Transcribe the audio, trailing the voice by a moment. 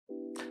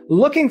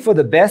Looking for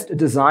the best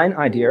design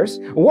ideas?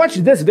 Watch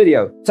this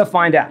video to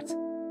find out.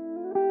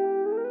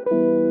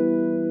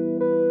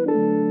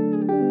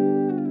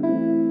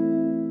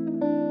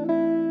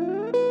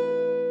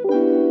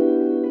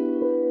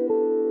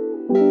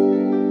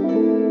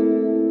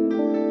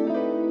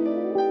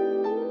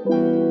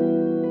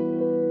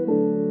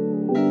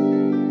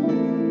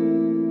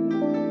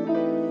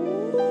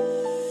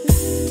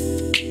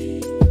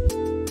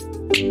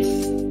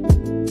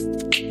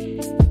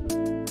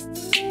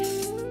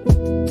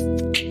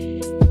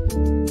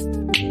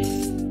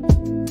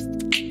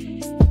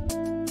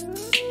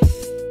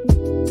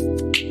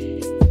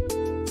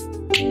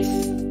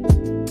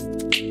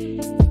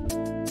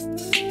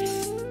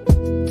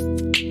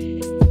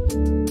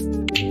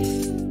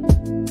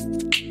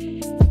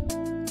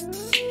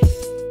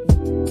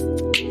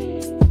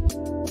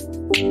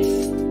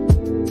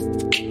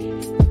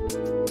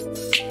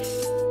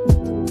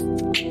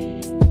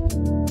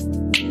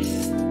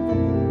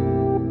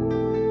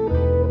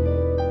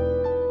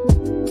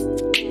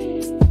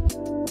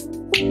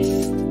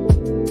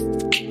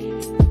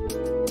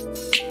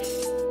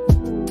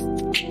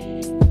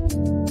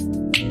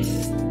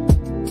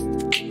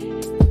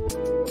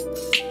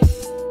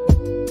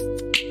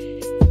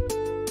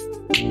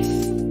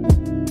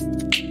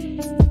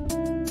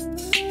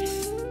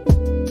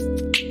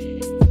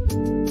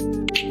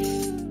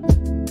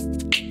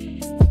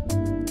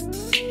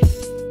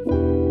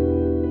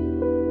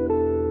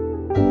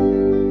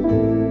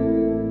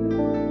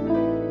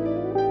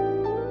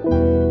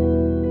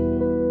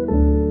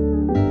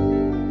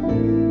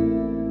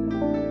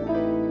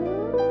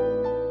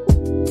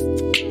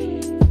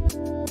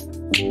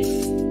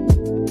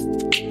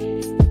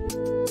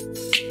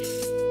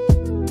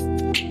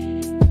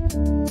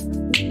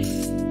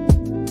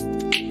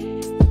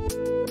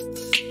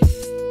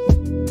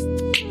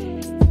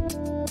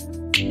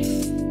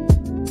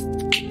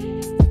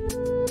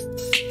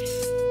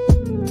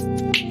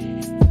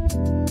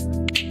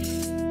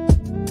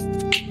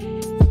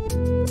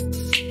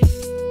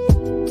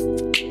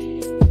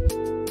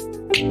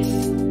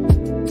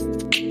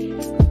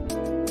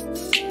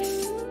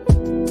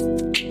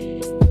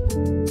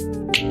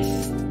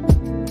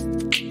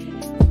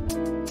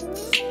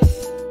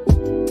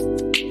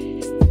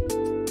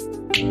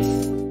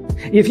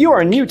 If you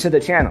are new to the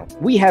channel,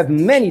 we have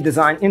many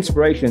design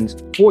inspirations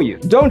for you.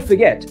 Don't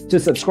forget to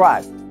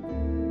subscribe.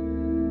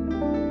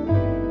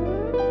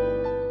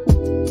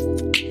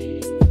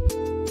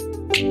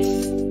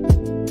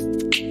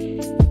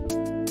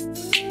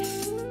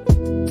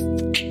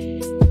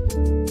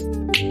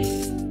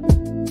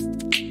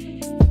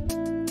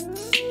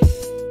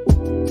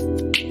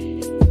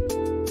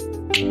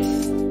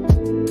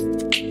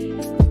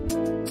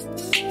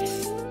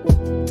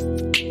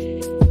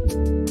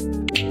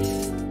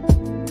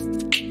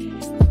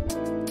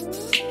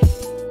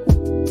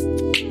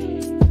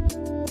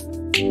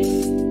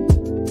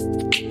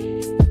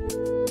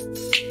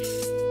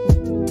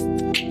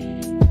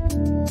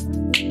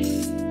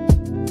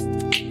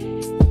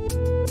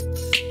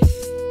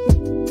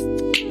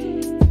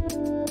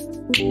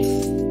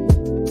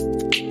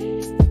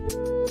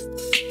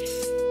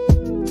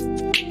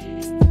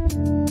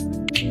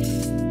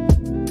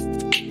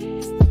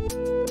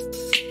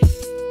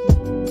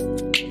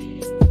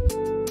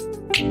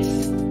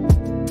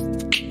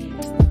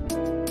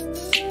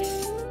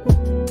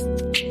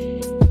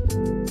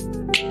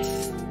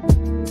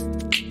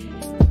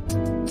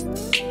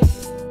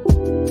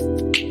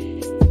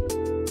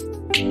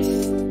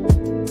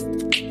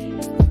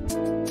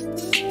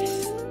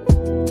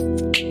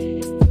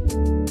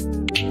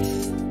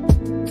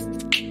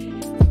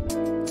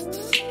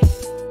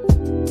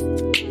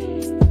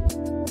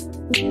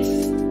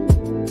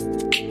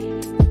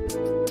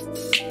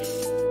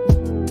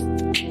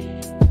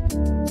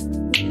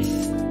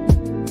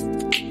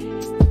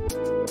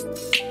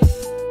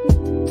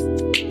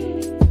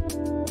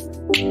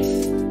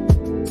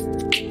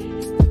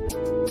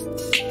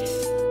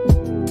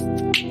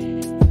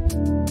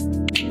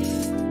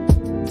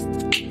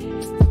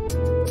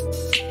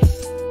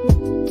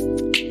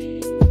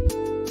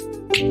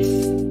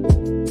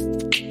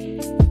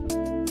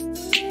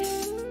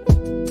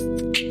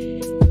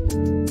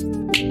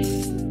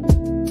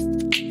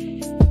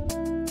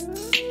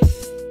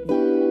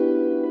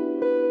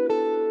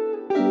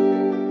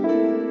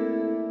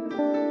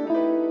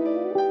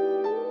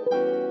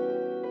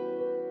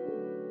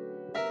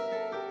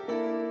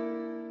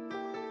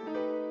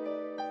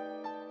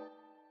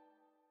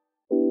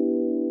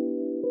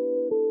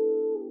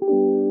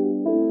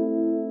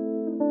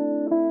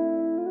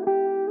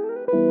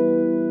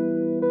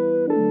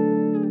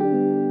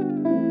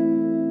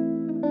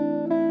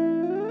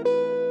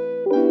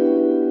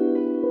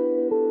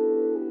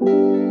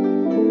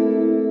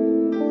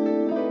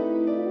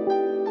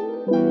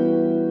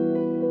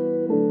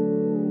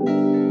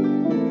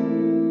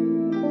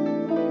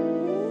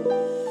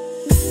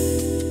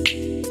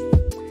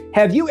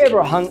 Have you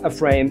ever hung a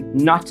frame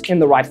not in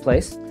the right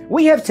place?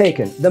 We have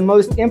taken the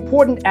most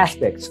important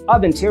aspects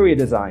of interior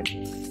design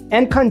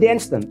and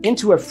condense them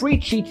into a free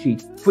cheat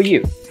sheet for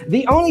you.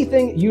 The only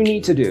thing you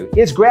need to do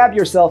is grab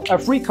yourself a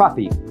free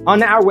copy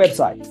on our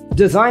website,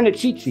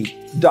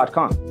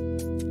 designercheatsheet.com.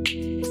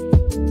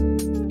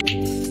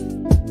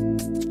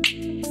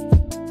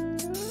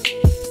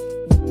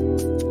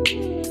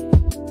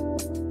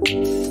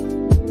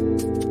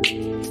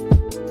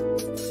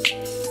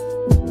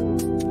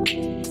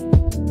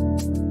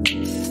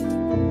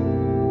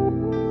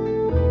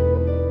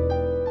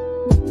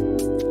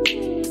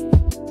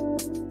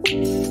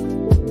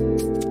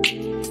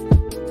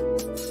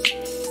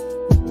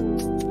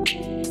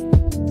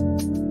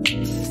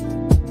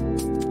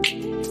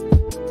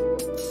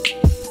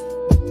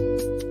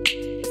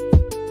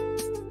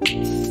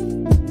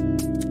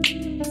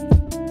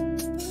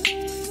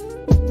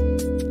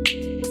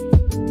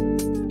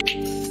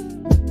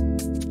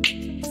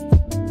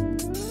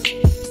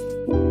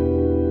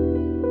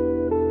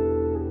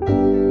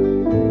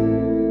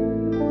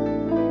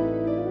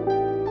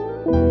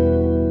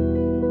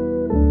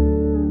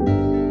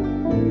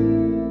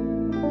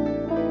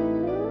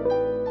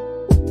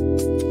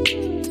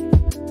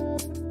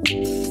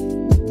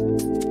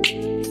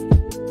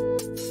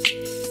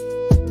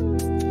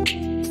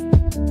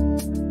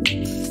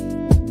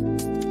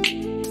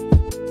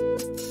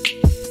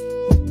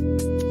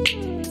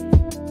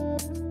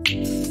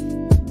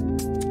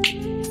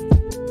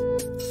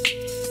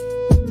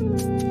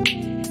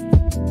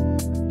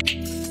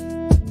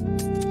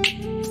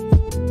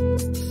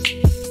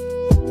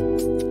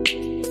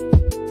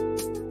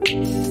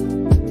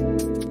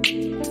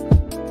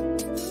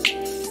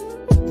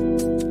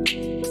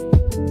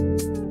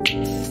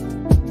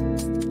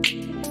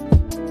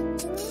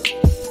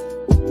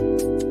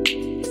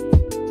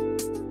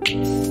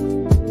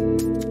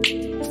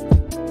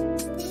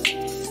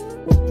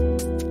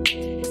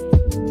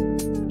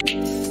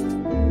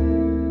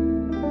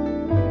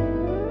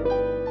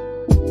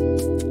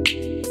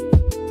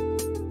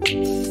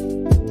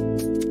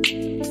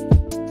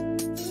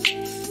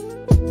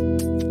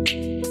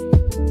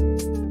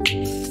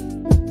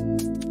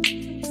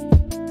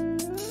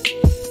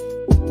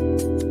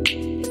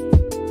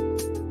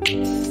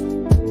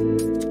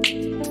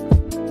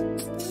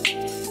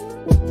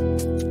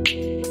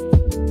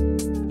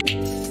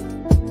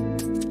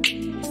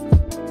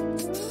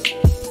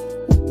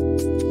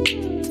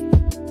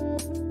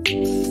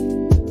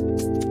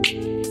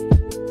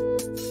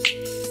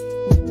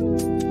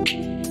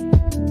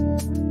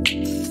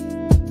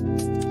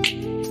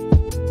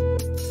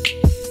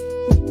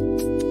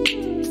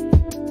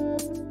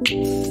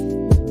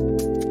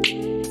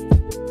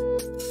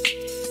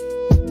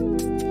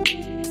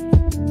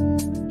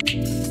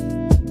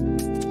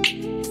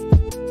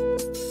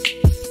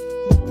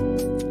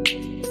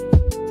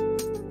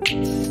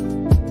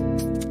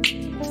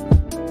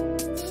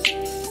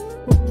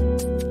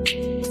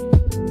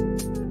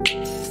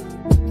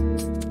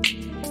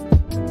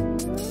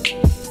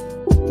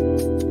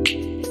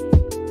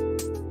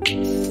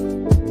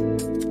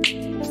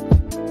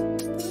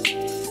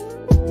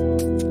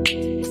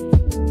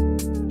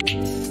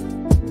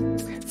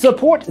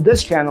 Support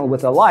this channel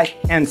with a like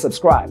and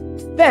subscribe.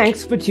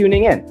 Thanks for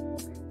tuning in.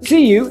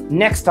 See you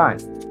next time.